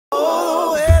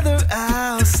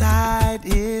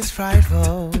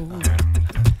frightful,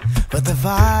 but the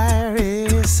fire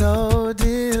is so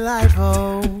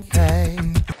delightful. Hey.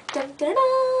 Dun, dun,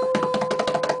 dun.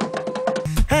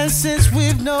 And since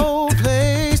we've no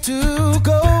place to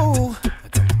go,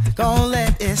 gonna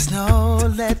let it snow,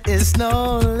 let it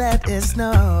snow, let it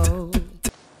snow.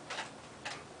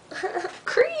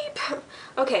 Creep!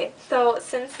 Okay, so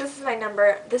since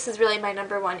this is really my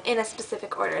number one in a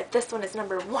specific order. This one is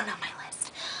number one on my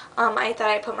list. I thought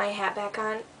I'd put my hat back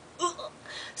on. Ugh.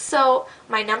 So,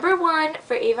 my number one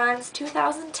for Avon's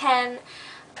 2010,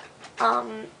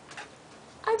 I'm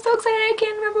so excited I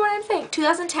can't remember what I'm saying.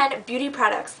 2010 beauty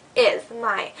products is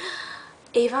my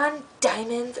Avon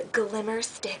Diamonds Glimmer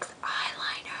Sticks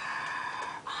Eyeliner.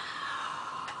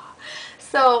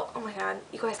 So, oh my god,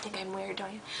 you guys think I'm weird,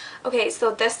 don't you? Okay,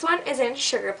 so this one is in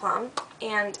Sugar Plum,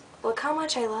 and look how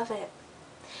much I love it.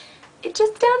 It's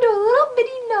just down to a little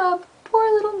bitty nub,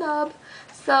 poor little nub.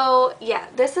 So, yeah,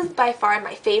 this is by far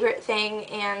my favorite thing,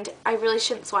 and I really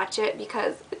shouldn't swatch it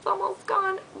because it's almost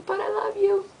gone, but I love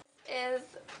you. This is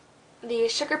the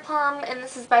Sugar Plum, and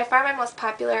this is by far my most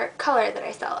popular color that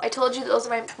I sell. I told you those are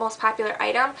my most popular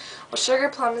item. Well, Sugar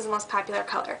Plum is the most popular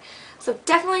color. So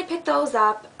definitely pick those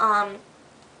up.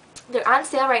 They're on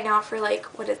sale right now for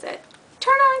like, what is it?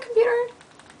 Turn on computer?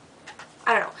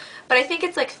 I don't know. But I think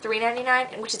it's like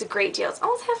 $3.99, which is a great deal. It's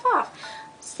almost half off.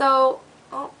 So,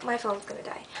 oh, my phone's gonna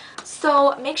die.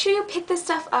 So make sure you pick this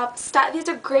stuff up. These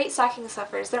are great stocking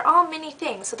stuffers. They're all mini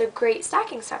things, so they're great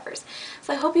stocking stuffers.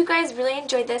 So I hope you guys really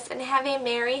enjoyed this and have a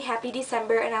merry, happy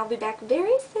December, and I'll be back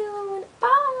very soon.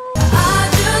 Bye!